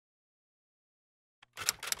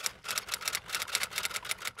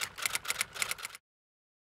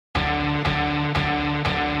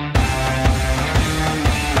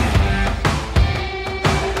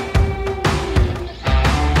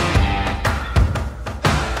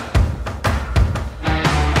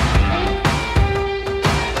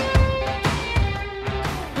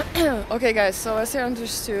Okay guys, so as you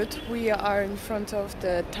understood, we are in front of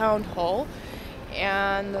the town hall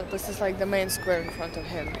and this is like the main square in front of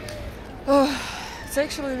him. Oh, it's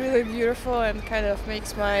actually really beautiful and kind of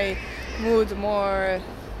makes my mood more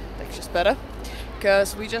like just better,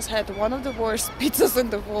 because we just had one of the worst pizzas in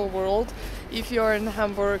the whole world. If you're in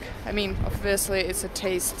Hamburg, I mean obviously it's a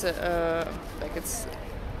taste, like it's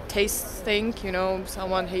taste thing, you know,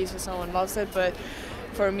 someone hates it, someone loves it, but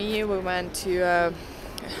for me we went to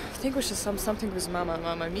I think it was just something with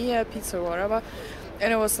Mamma Mia pizza or whatever,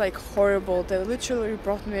 and it was like horrible. They literally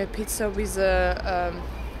brought me a pizza with a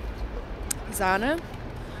Sahne,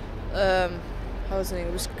 how was it?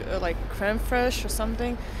 It was like creme fraiche or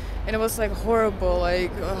something, and it was like horrible.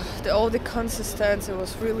 Like all the consistency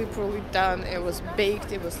was really poorly done. It was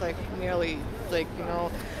baked. It was like nearly like, you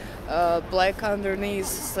know, black underneath.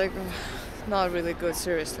 It's like not really good,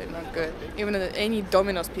 seriously, not good. Even any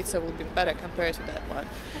Domino's pizza would be better compared to that one.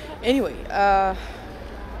 Anyway,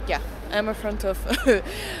 yeah, I'm in front of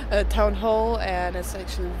a town hall and it's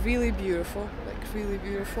actually really beautiful, like really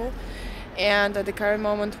beautiful. And at the current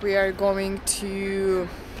moment we are going to...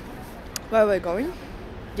 Where are we going?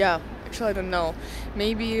 Yeah, actually I don't know.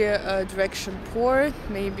 Maybe direction port,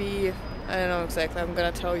 maybe... I don't know exactly. I'm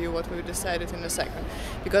gonna tell you what we decided in a second.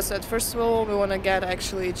 Because at first of all, we wanna get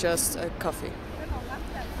actually just a coffee.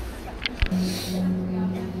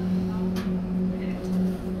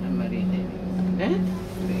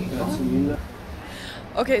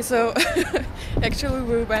 Okay, so actually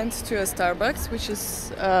we went to a Starbucks, which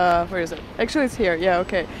is where is it? Actually, it's here. Yeah,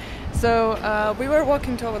 okay. So we were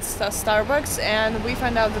walking towards Starbucks, and we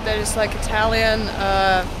found out that there is like Italian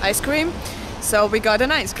ice cream. So we got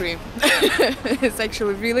an ice cream. It's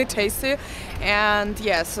actually really tasty, and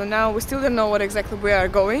yeah, so now we still don't know what exactly we are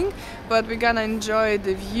going, but we're gonna enjoy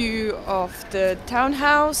the view of the town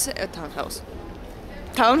hall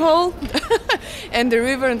and the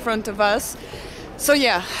river in front of us. So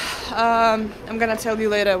yeah, I'm gonna tell you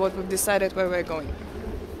later what we've decided where we're going.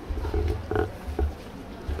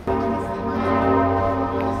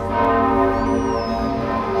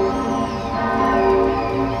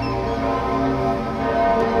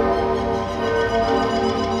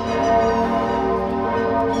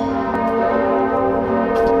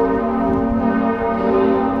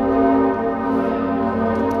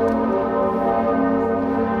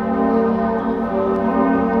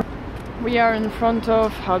 We are in front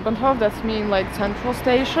of Hauptbahnhof, that's mean like central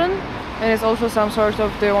station, and it's also some sort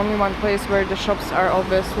of the only one place where the shops are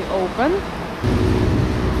obviously open.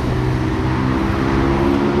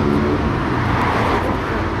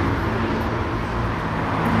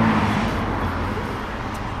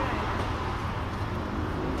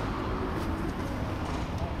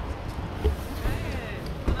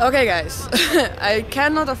 Okay guys, I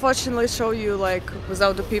cannot unfortunately show you like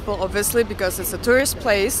without the people obviously because it's a tourist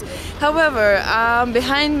place. However,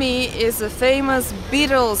 behind me is a famous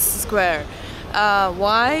Beatles square.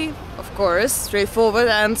 Why? Of course, straightforward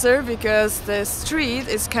answer, because the street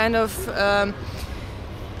is kind of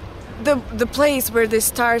the place where they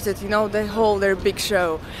started, you know, their big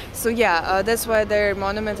show. So yeah, that's why their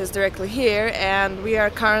monument is directly here, and we are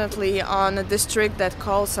currently on a district that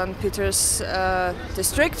calls St. Peter's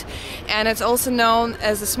district, and it's also known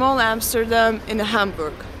as the small Amsterdam in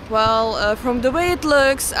Hamburg. Well, from the way it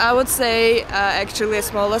looks, I would say actually a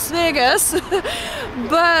small Las Vegas,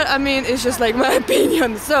 but I mean, it's just like my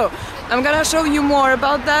opinion. So I'm gonna show you more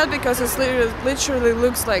about that because it literally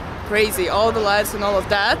looks like crazy, all the lights and all of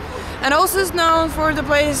that. And also is known for the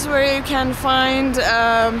place where you can find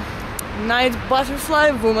night butterfly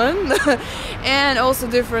woman and also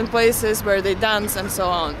different places where they dance and so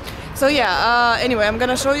on. So yeah, anyway, I'm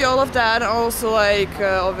gonna show you all of that, and also like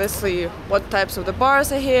obviously what types of the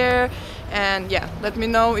bars are here, and yeah, let me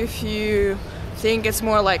know if you think it's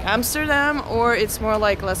more like Amsterdam or it's more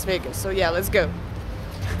like Las Vegas. So yeah, let's go.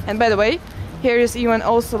 And by the way, here is even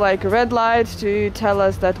also like a red light to tell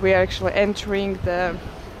us that we are actually entering the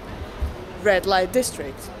red light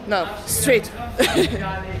district. No, street.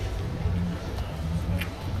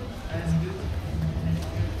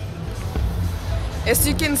 As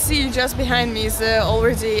you can see, just behind me is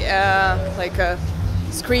already like a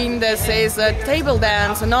screen that says table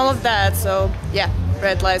dance and all of that. So yeah,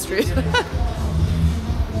 red light street.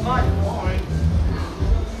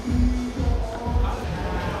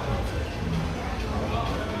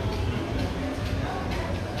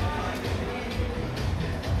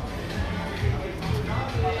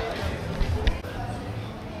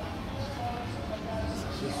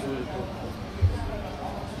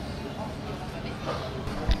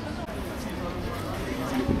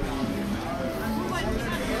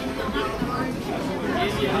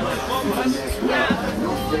 So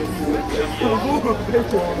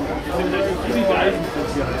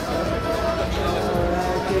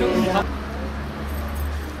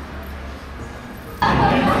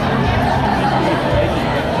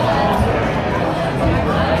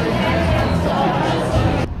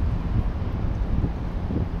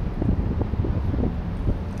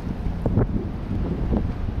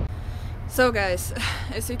guys,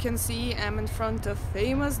 as you can see, I'm in front of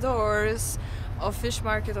famous doors of fish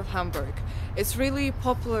market of Hamburg. It's really a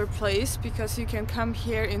popular place because you can come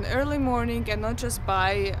here in early morning and not just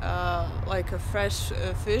buy like a fresh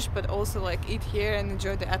fish, but also like eat here and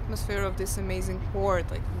enjoy the atmosphere of this amazing port,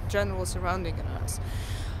 like general surrounding us.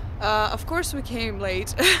 Of course we came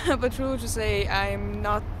late, but true to say I'm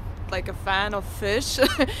not like a fan of fish,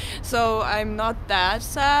 so I'm not that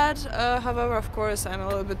sad. However, of course, I'm a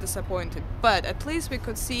little bit disappointed. But at least we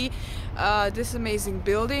could see this amazing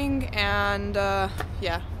building, and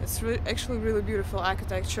yeah, it's actually really beautiful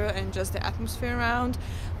architecture and just the atmosphere around,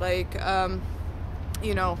 like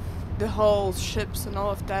you know, the whole ships and all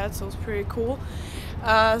of that. So it's pretty cool.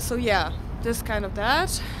 So yeah, just kind of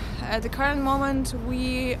that. At the current moment,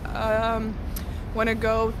 we want to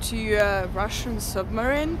go to a Russian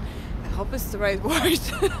submarine. I hope it's the right word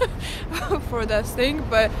for that thing,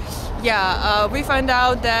 but yeah, we found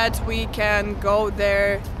out that we can go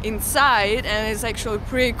there inside, and it's actually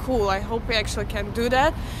pretty cool. I hope we actually can do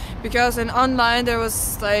that, because in online there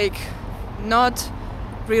was like not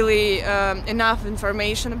really enough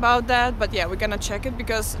information about that. But yeah, we're gonna check it,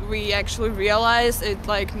 because we actually realized it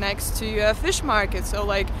like next to a fish market. So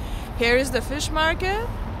like here is the fish market,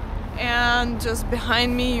 and just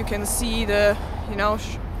behind me you can see the, you know,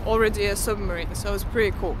 already a submarine, so it's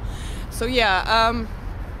pretty cool. So yeah,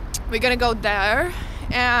 we're gonna go there.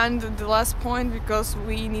 And the last point, because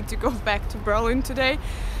we need to go back to Berlin today,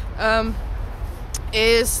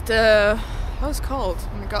 is the, how's it called?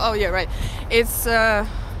 Oh my god, oh yeah, right, it's a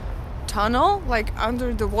tunnel like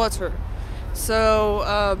under the water. So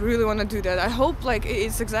really want to do that. I hope like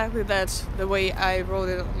it's exactly that, the way I wrote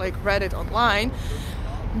it, like read it online.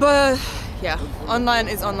 But yeah, online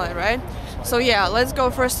is online, right? So yeah, let's go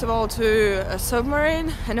first of all to a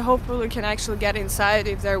submarine, and hopefully we can actually get inside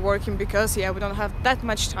if they're working, because yeah, we don't have that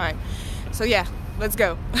much time. So yeah, let's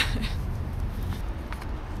go.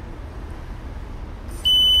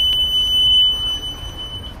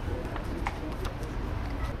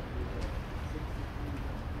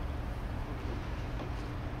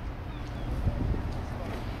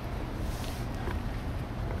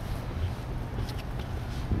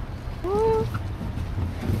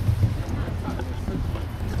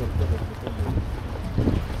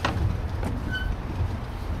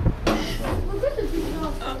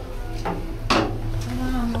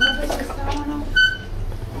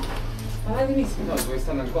 No, dove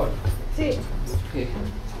stanno ancora? Sì. Ok. E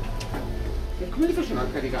come li facciamo a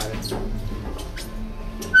caricare?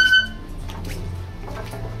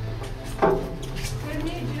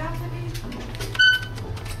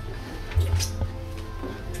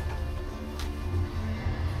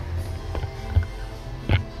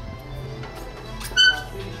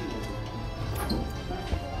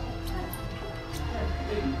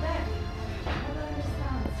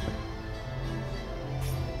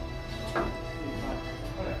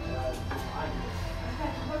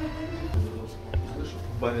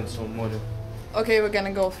 Okay, we're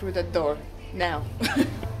gonna go through that door now.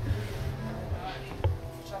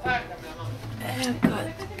 Oh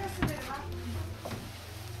god.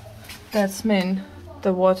 That's mean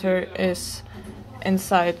the water is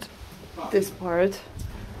inside this part.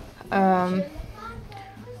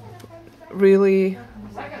 Really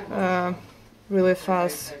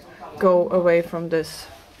fast go away from this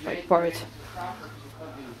like part.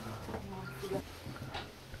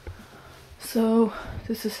 So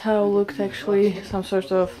this is how it looked actually, some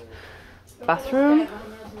sort of bathroom.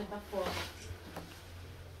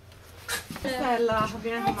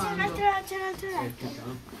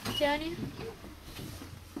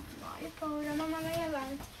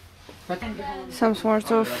 Some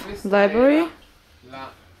sort of library.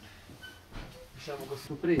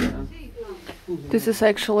 This is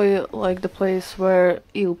actually like the place where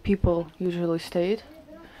ill people usually stayed.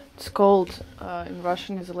 It's called in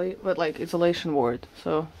Russian isolation ward,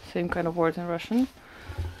 so same kind of word in Russian.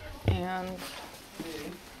 And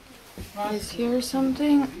is here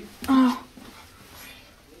something?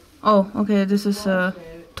 Oh, okay, this is a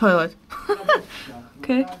toilet.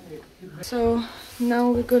 Okay. So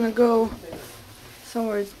now we're gonna go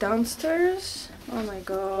somewhere downstairs. Oh my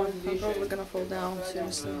god, I'm probably gonna fall down,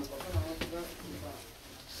 seriously. I'm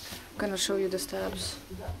gonna show you the steps.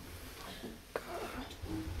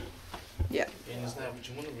 Не знаю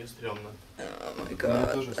почему, но мне стрёмно. Oh my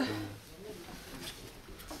god.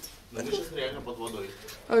 Но мы сейчас реально под водой.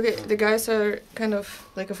 Okay, the guys are kind of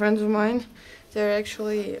like a friend of mine. They're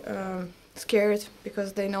actually scared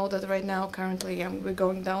because they know that right now, currently, we're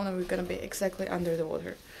going down and we're gonna be exactly under the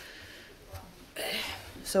water.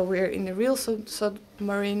 So we're in a real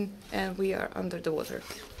submarine and we are under the water.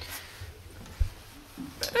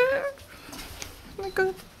 Oh my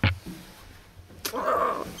god.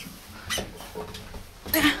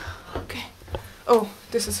 Okay. Oh,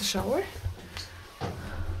 this is a shower.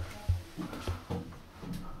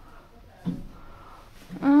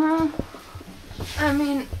 I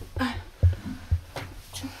mean,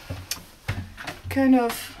 kind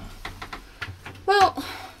of, well,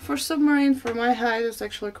 for submarine, for my height, it's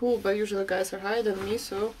actually cool, but usually guys are higher than me,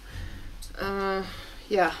 so,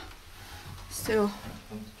 yeah, still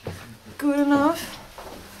good enough.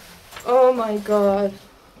 Oh my god.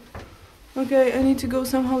 Okay, I need to go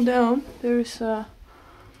somehow down. There's,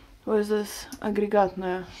 what is this?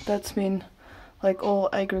 Агрегатная. That's mean, like all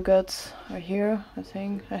aggregates are here, I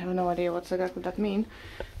think. I have no idea what exactly that mean.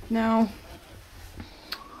 Now,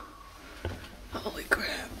 holy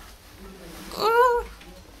crap. Oh.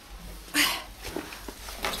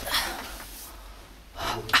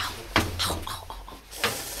 Ow, ow, ow, ow.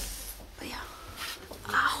 Yeah.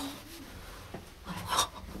 Ow.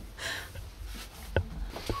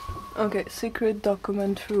 Okay, secret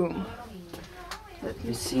document room. Let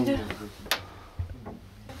me see the...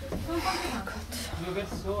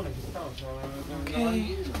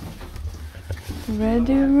 Okay.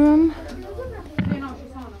 Ready room.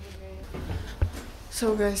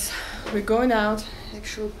 So guys, we're going out.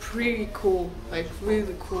 Actually pretty cool, like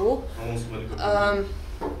really cool.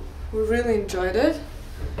 We really enjoyed it.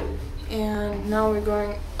 And now we're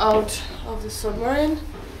going out of the submarine.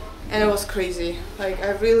 And it was crazy. Like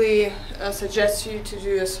I really suggest you to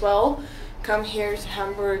do as well. Come here to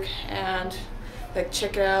Hamburg and like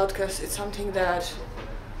check it out, because it's something that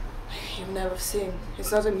you've never seen.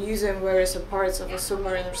 It's not a museum where it's a parts of a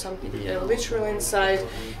submarine or something. You're literally inside.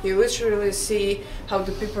 You literally see how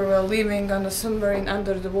the people were living on the submarine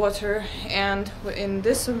under the water. And in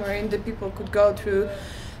this submarine, the people could go through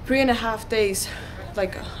 3.5 days,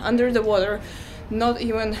 like under the water, not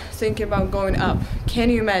even thinking about going up. Can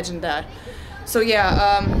you imagine that? So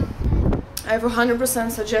yeah, I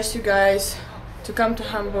 100% suggest you guys to come to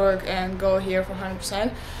Hamburg and go here for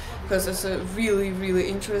 100%, because it's a really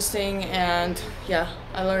interesting, and yeah,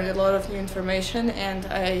 I learned a lot of new information, and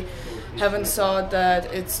I haven't thought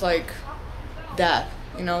that it's like that,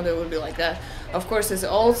 you know, that would be like that. Of course, it's an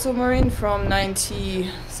old submarine from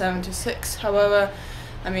 1976, however,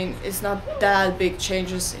 I mean, it's not that big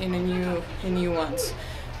changes in new ones.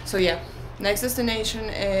 So yeah, next destination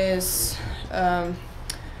is the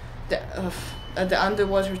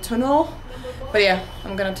underwater tunnel. But yeah,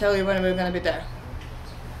 I'm gonna tell you when we're gonna be there.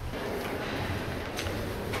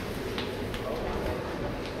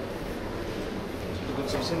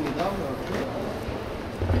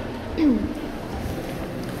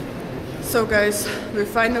 So guys, we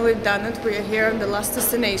finally done it. We are here on the last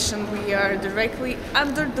destination. We are directly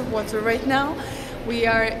under the water right now. We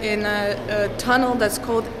are in a tunnel that's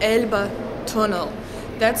called Elbe Tunnel.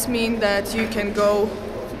 That means that you can go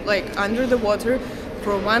like under the water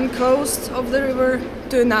from one coast of the river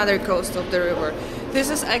to another coast of the river. This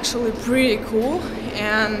is actually pretty cool,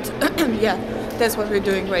 and yeah, that's what we're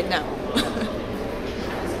doing right now.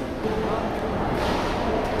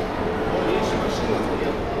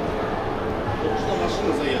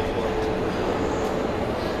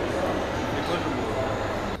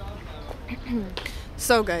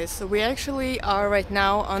 So guys, so we actually are right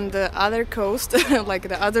now on the other coast, like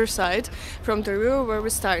the other side from the river where we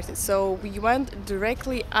started. So we went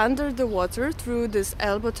directly under the water through this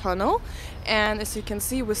Elbe tunnel, and as you can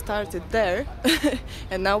see, we started there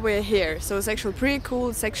and now we're here. So it's actually pretty cool.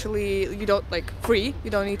 It's actually, you don't like free, you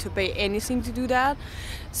don't need to pay anything to do that.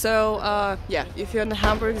 So yeah, if you're in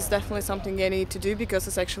Hamburg, it's definitely something you need to do, because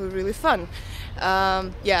it's actually really fun.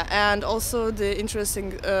 Yeah, and also the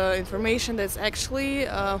interesting information that's actually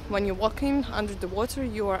when you're walking under the water,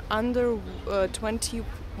 you are under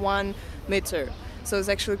 21 meter. So it's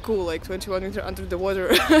actually cool, like 21 meter under the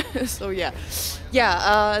water. So yeah,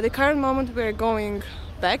 the current moment we're going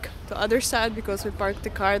back to other side because we parked the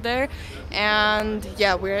car there, and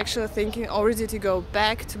yeah, we're actually thinking already to go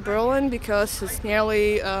back to Berlin because it's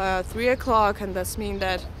nearly 3 o'clock, and that's mean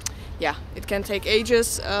that yeah, it can take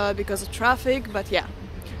ages because of traffic, but yeah,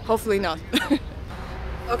 hopefully not.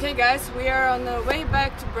 Okay guys, we are on the way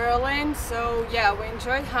back to Berlin, so yeah, we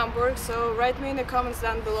enjoyed Hamburg, so write me in the comments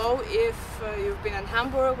down below if you've been in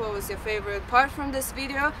Hamburg, what was your favorite part from this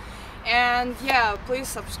video, and yeah, please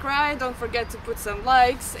subscribe, don't forget to put some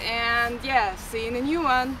likes, and yeah, see you in a new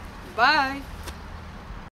one, bye!